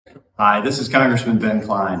Hi, this is Congressman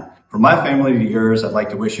Cline. From my family to yours, I'd like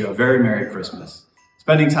to wish you a very Merry Christmas.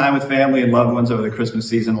 Spending time with family and loved ones over the Christmas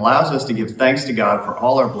season allows us to give thanks to God for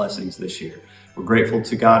all our blessings this year. We're grateful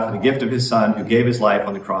to God for the gift of His Son who gave His life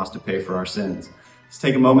on the cross to pay for our sins. Let's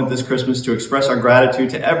take a moment this Christmas to express our gratitude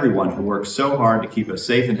to everyone who works so hard to keep us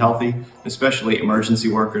safe and healthy, especially emergency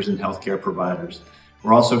workers and healthcare providers.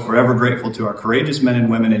 We're also forever grateful to our courageous men and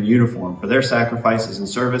women in uniform for their sacrifices and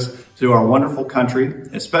service to our wonderful country,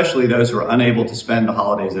 especially those who are unable to spend the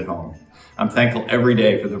holidays at home. I'm thankful every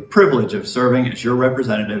day for the privilege of serving as your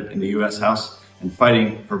representative in the U.S. House and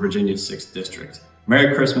fighting for Virginia's 6th District.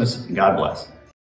 Merry Christmas and God bless.